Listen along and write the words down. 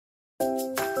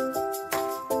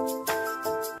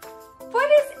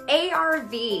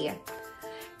ARV.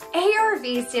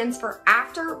 ARV stands for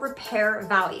after repair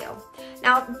value.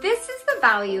 Now, this is the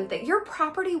value that your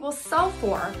property will sell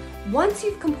for once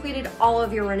you've completed all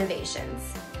of your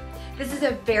renovations. This is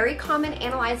a very common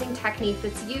analyzing technique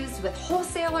that's used with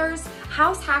wholesalers,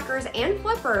 house hackers, and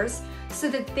flippers so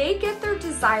that they get their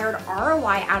desired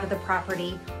ROI out of the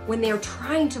property when they're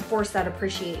trying to force that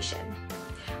appreciation.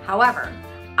 However,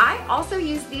 I also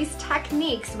use these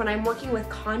techniques when I'm working with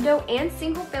condo and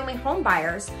single family home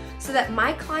buyers so that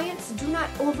my clients do not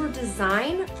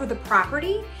over-design for the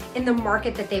property in the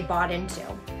market that they bought into.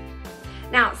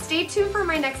 Now, stay tuned for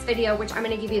my next video, which I'm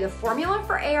going to give you the formula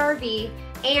for ARV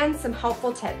and some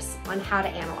helpful tips on how to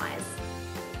analyze.